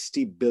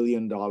 $60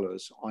 billion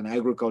on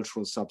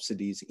agricultural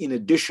subsidies, in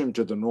addition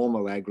to the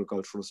normal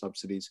agricultural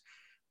subsidies,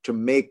 to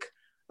make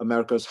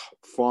America's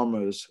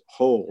farmers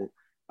whole.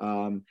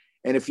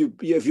 And if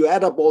you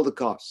add up all the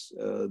costs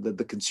that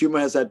the consumer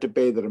has had to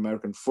pay, that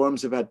American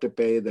firms have had to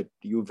pay, that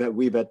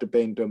we've had to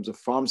pay in terms of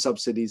farm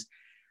subsidies,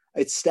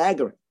 it's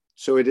staggering.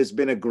 So it has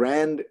been a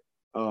grand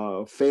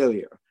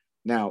failure.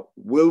 Now,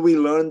 will we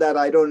learn that?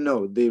 I don't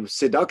know. The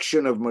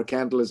seduction of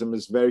mercantilism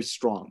is very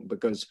strong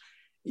because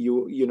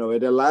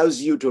it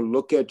allows you to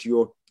look at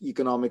your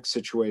economic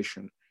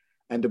situation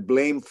and to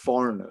blame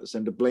foreigners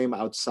and to blame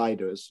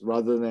outsiders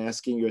rather than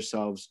asking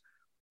yourselves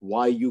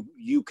why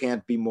you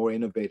can't be more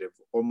innovative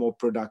or more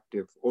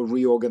productive or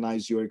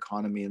reorganize your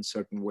economy in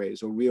certain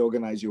ways or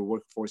reorganize your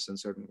workforce in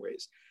certain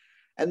ways.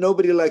 And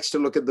nobody likes to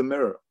look at the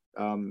mirror.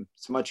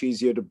 It's much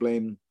easier to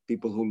blame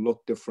people who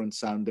look different,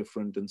 sound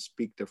different, and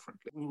speak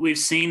differently. We've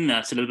seen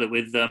that a little bit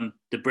with the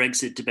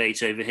Brexit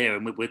debate over here,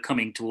 and we're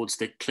coming towards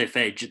the cliff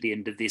edge at the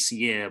end of this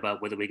year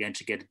about whether we're going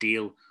to get a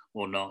deal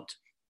or not.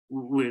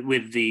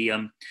 With the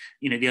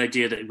the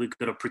idea that we've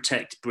got to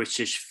protect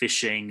British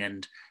fishing,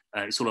 and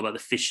it's all about the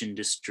fish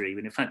industry.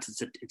 When in fact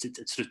it's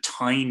a sort of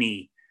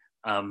tiny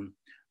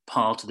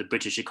part of the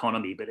British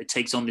economy, but it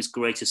takes on this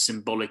greater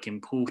symbolic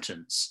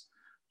importance.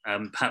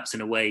 Perhaps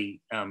in a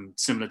way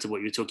similar to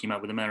what you were talking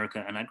about with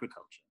America and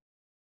agriculture.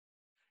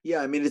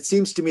 Yeah, I mean, it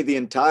seems to me the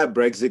entire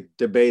Brexit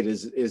debate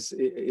is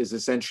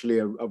essentially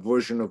a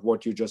version of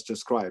what you just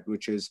described,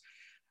 which is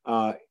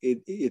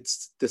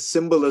it's the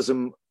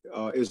symbolism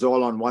is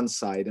all on one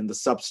side and the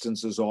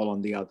substance is all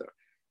on the other.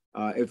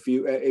 If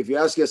you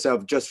ask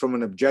yourself, just from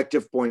an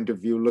objective point of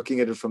view, looking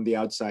at it from the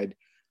outside,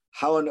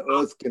 how on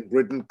earth can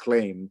Britain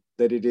claim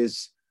that it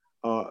is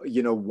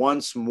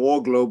wants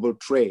more global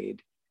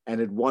trade and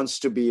it wants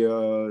to be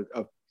a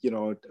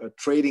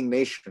trading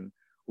nation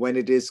when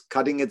it is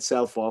cutting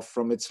itself off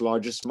from its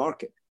largest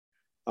market?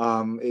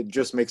 It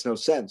just makes no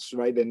sense,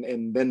 right?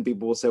 And then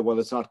people will say, well,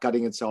 it's not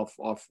cutting itself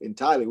off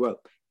entirely.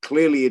 Well,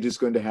 clearly it is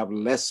going to have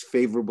less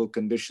favorable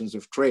conditions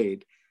of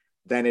trade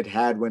than it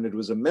had when it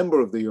was a member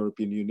of the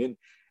European Union.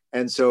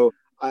 And so,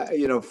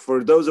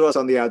 for those of us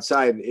on the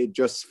outside, it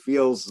just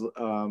feels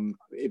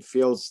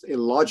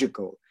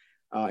illogical.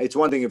 It's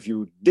one thing if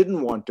you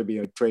didn't want to be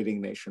a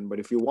trading nation, but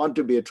if you want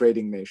to be a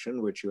trading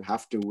nation, which you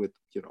have to with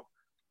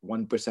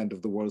 1%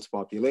 of the world's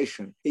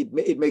population,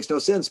 it makes no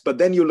sense. But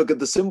then you look at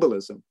the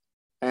symbolism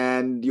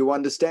and you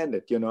understand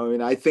it.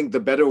 I think the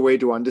better way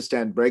to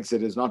understand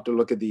Brexit is not to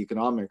look at the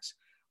economics,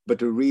 but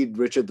to read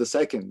Richard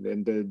II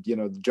and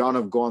the John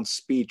of Gaunt's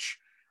speech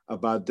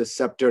about the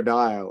sceptred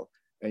isle.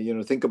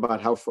 And think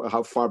about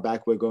how far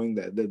back we're going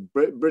there.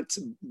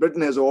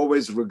 Britain has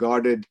always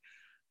regarded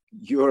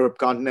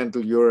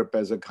continental Europe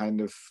as a kind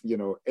of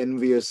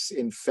envious,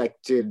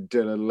 infected,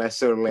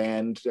 lesser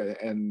land,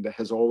 and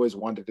has always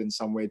wanted in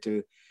some way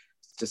to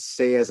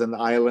stay as an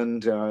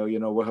island.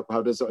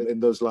 How does, in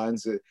those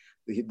lines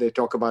they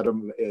talk about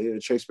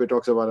Shakespeare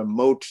talks about a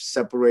moat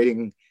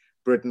separating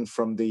Britain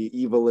from the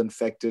evil,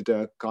 infected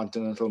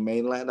continental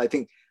mainland. I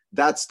think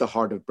that's the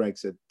heart of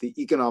Brexit. The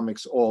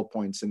economics all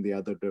points in the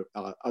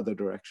other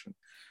direction.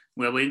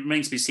 Well, it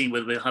remains to be seen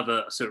whether we'll have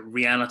a sort of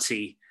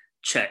reality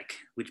check,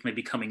 which may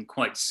be coming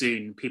quite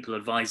soon. People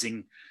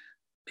advising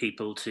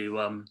people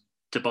to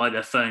buy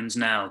their phones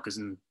now, because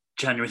in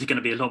January they're going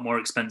to be a lot more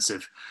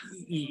expensive.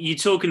 You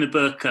talk in the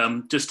book,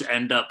 just to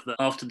end up, that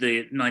after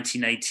the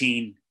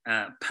 1918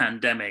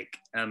 pandemic,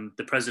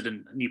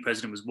 the new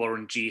president was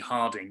Warren G.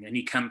 Harding, and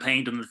he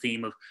campaigned on the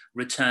theme of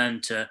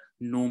return to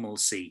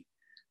normalcy.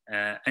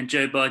 And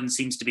Joe Biden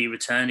seems to be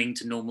returning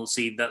to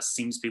normalcy. That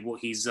seems to be what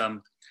he's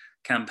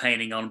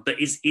campaigning on. But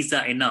is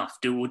that enough?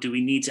 Do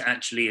we need to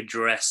actually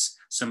address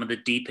some of the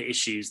deeper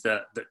issues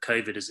that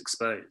COVID has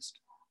exposed?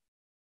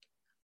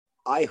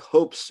 I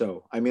hope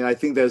so. I mean, I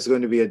think there's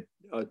going to be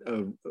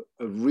a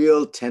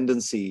real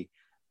tendency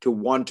to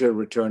want to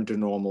return to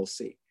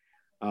normalcy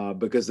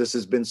because this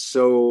has been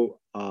so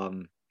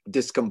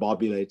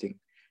discombobulating.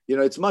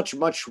 It's much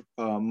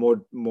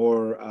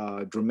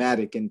more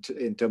dramatic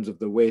in terms of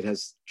the way it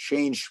has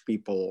changed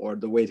people or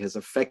the way it has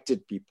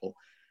affected people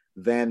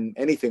than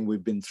anything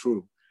we've been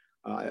through.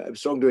 I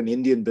was talking to an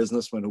Indian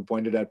businessman who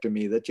pointed out to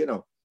me that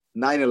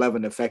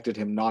 9/11 affected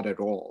him not at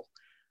all.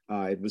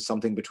 It was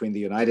something between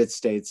the United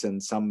States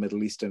and some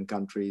Middle Eastern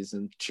countries,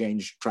 and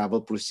changed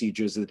travel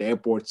procedures at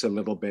airports a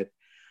little bit.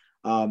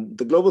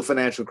 The global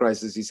financial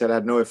crisis, he said,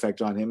 had no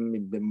effect on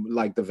him.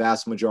 Like the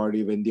vast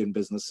majority of Indian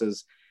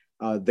businesses,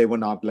 they were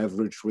not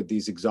leveraged with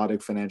these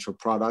exotic financial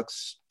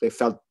products. They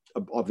felt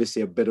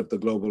obviously a bit of the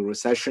global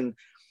recession.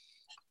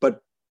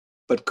 But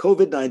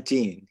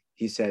COVID-19,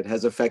 he said,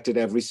 has affected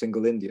every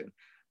single Indian.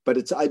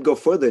 But I'd go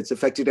further, it's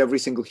affected every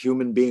single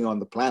human being on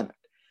the planet.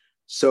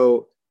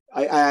 So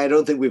I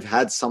don't think we've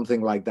had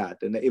something like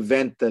that, an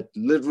event that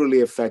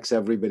literally affects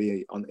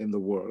everybody in the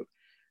world.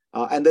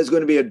 And there's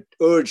going to be an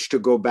urge to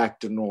go back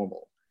to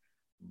normal.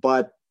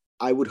 But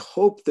I would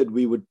hope that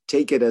we would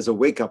take it as a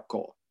wake-up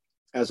call,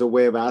 as a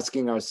way of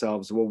asking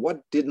ourselves, well,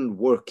 what didn't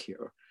work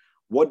here?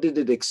 What did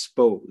it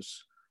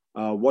expose?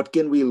 What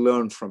can we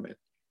learn from it?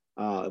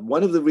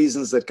 One of the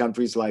reasons that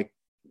countries like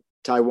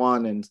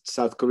Taiwan and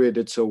South Korea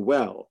did so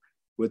well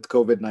with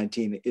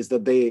COVID-19 is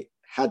that they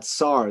had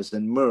SARS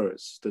and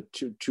MERS, the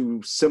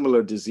two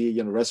similar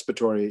disease,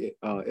 respiratory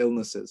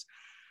illnesses,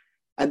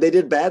 and they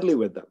did badly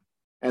with them.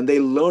 And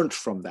they learned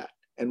from that.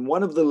 And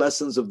one of the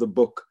lessons of the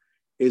book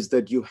is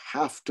that you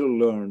have to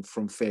learn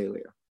from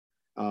failure.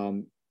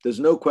 There's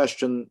no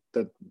question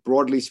that,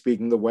 broadly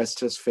speaking, the West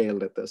has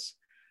failed at this.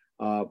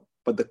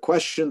 But the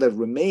question that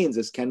remains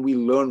is, can we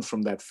learn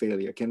from that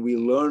failure? Can we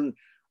learn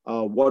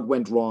what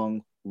went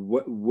wrong,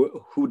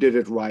 who did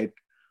it right?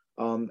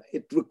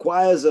 It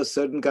requires a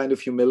certain kind of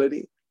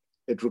humility.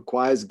 It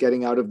requires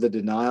getting out of the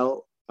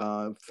denial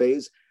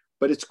phase.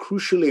 But it's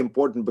crucially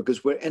important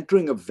because we're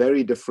entering a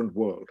very different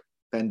world,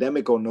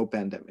 pandemic or no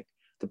pandemic.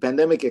 The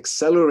pandemic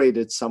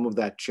accelerated some of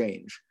that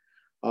change.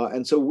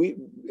 And so we,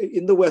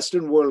 in the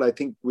Western world, I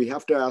think we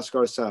have to ask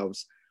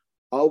ourselves,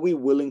 are we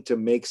willing to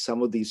make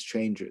some of these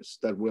changes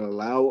that will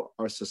allow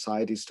our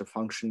societies to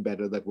function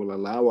better, that will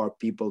allow our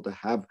people to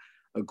have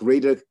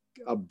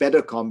a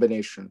better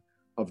combination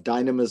of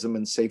dynamism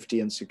and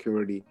safety and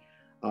security?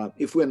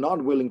 If we're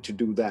not willing to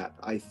do that,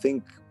 I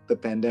think the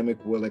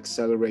pandemic will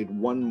accelerate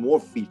one more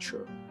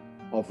feature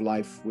of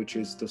life, which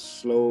is the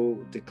slow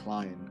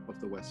decline of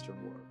the Western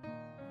world.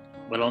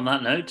 Well, on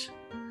that note,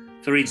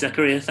 Fareed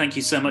Zakaria, thank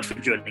you so much for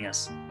joining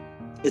us.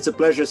 It's a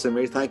pleasure,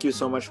 Samir. Thank you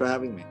so much for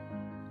having me.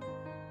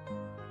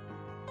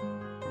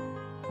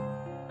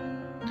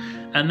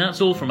 And that's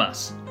all from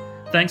us.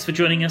 Thanks for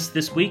joining us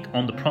this week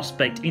on the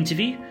Prospect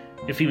Interview.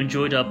 If you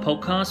enjoyed our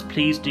podcast,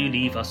 please do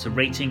leave us a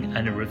rating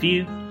and a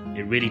review.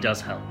 It really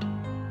does help.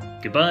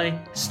 Goodbye,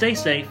 stay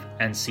safe,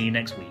 and see you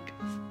next week.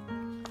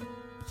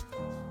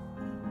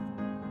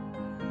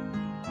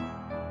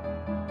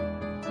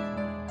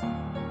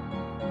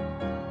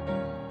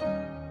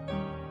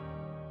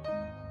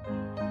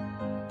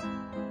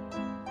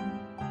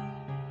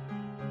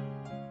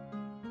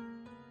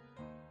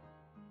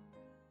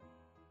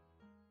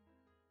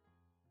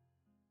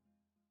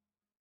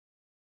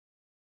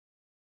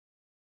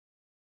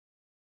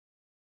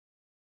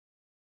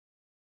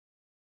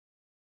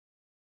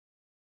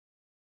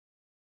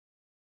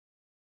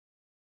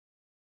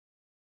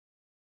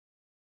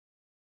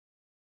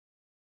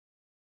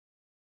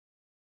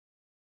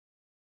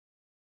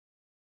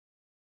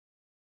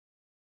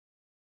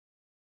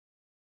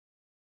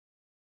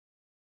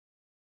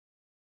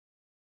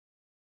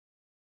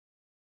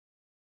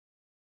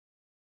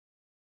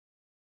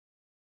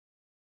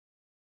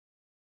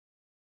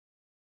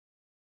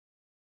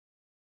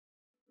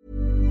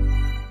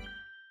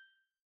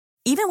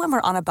 Even when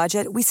we're on a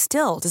budget, we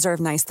still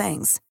deserve nice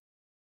things.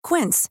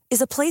 Quince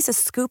is a place to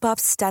scoop up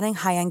stunning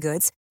high-end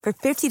goods for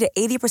 50 to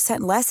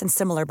 80% less than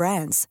similar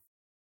brands.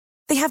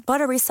 They have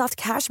buttery soft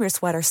cashmere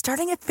sweaters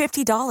starting at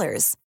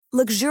 $50,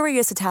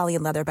 luxurious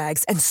Italian leather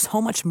bags, and so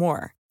much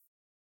more.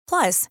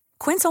 Plus,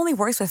 Quince only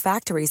works with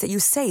factories that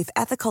use safe,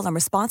 ethical, and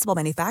responsible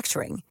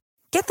manufacturing.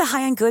 Get the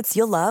high-end goods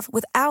you'll love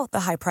without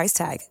the high price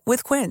tag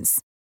with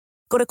Quince.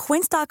 Go to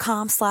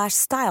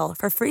quince.com/style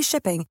for free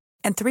shipping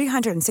and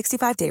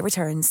 365-day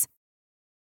returns.